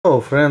Hello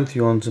friend,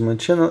 you on my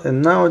channel,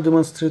 and now I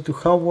demonstrate you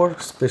how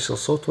works special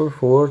software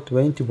for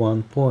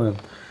 21 point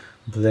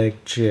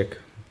blackjack.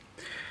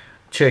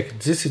 Check,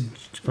 this is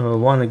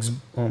 1x.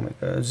 Oh my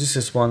god, this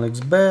is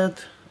 1x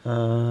bet.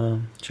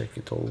 Check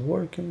it all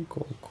working.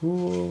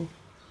 Cool,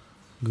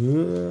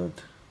 good.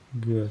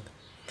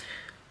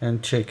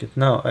 And check it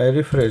now. I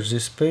refresh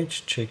this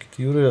page. Check it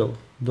URL.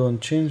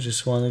 Don't change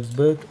this 1x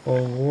bet.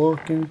 All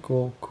working.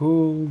 Cool,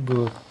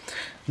 good.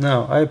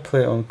 Now I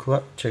play on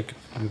check it.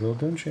 URL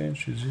don't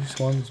change. This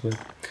one is bad.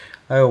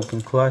 I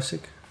open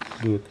classic.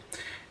 Good.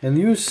 And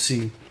you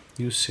see.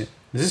 This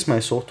is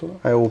my software.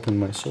 I open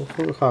my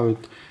software. How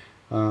it.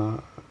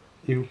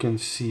 You can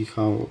see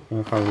how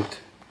it.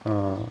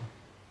 Oh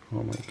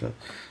my god.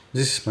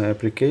 This is my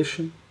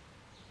application.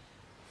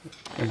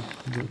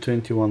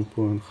 21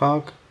 point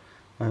hack.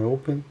 I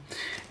open,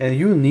 and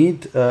you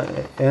need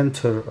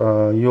enter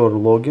your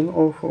login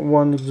of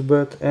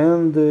 1xbet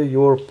and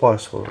your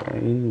password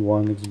in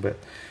 1xbet.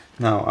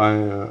 Now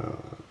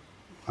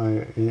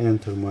I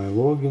enter my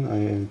login. I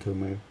enter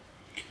my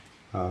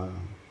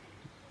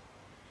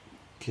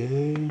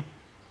okay,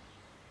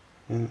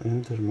 and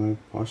enter my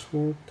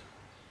password.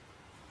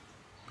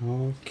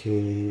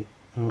 Okay.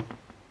 Oh,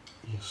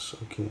 yes.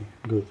 Okay.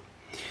 Good.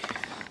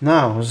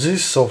 Now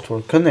this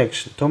software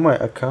connection to my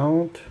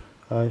account.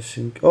 I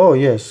think, oh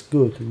yes,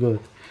 good.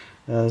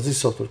 This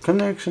software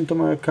connection to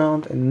my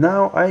account, and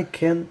now I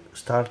can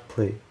start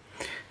play.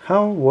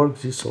 How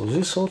works this software?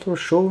 This software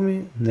show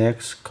me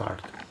next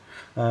card.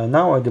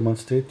 Now I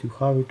demonstrate you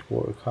how it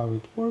works.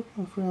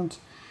 My friends.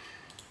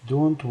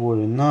 Don't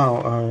worry.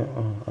 Now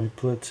I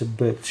place a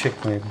bet.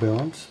 Check my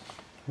balance.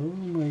 Oh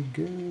my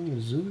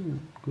god,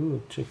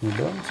 good. Check my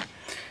balance.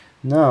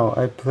 Now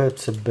I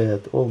place a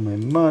bet. All my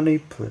money.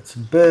 Place a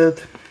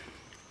bet.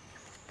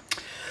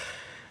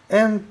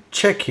 And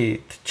check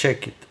it.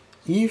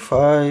 If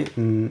I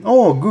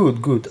oh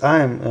good,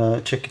 I'm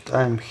check it.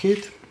 I'm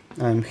hit,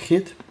 and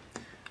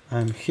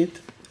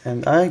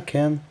I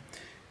can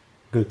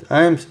good.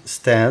 I'm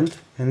stand,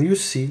 and you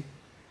see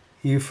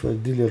if a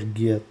dealer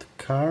get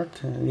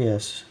card.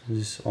 Yes,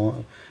 this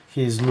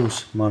he is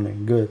lose money.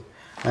 Good,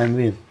 I'm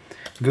win.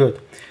 Good.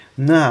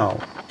 Now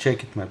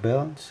check it. My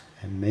balance.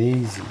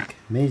 Amazing,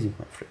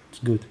 my friends.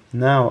 Good.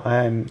 Now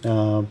I'm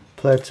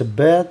place a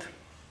bet.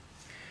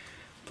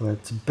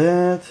 Let's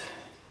bet.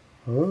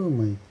 Oh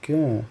my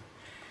god.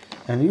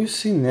 And you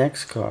see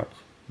next card.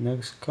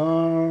 Good.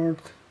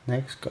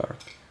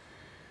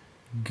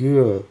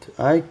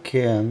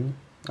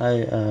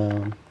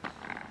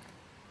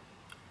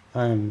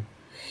 I'm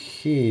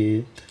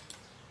hit.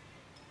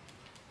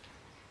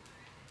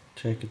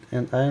 Check it.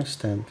 And I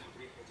stand.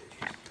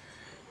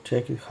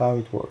 Check it how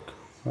it works.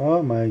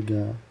 Oh my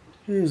god.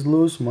 Please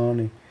lose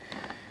money.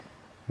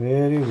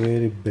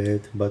 Very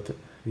bad, but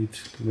it's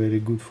very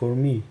good for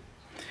me.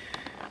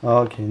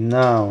 Okay,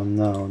 now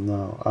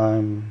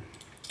I'm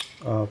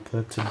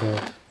place a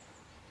bet.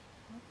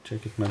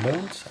 Check it my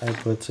balance. I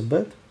place a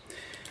bet.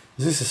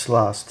 This is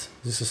last.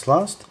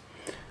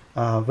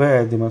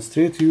 Where I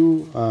demonstrate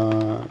you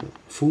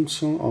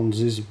function on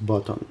this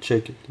button.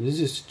 Check it. This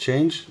is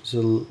change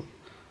the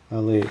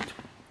late.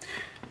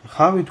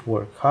 How it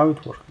work?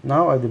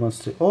 Now I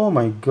demonstrate. Oh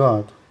my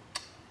god.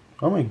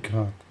 I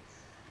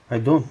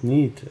don't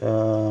need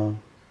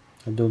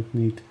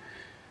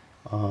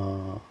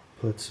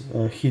let's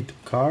hit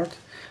card,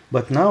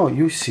 but now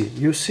you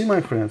see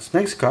my friends,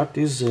 next card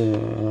is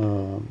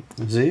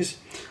this.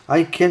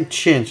 I can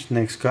change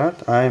next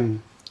card. I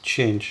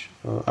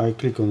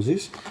click on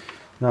this.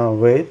 Now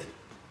wait,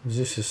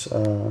 this is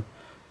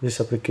this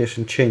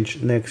application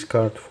change next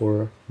card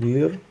for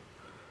dealer,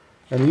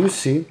 and you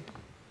see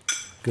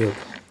good.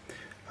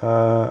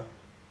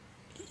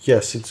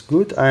 Yes, it's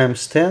good. I am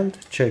stand.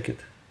 Check it.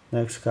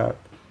 Next card.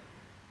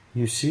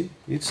 You see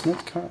it's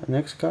not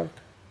next card.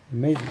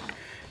 Amazing.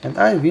 And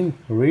I win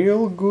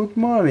real good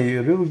money.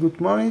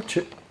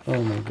 Check.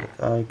 Oh my god.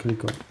 I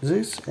click on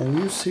this, and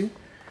you see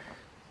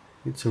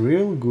it's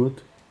real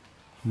good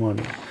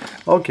money.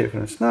 Okay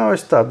friends, now I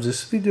stop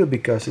this video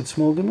because it's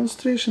small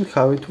demonstration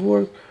how it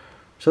works.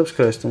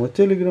 Subscribe to my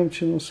Telegram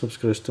channel,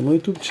 subscribe to my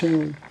YouTube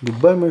channel.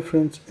 Goodbye my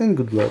friends, and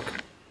good luck.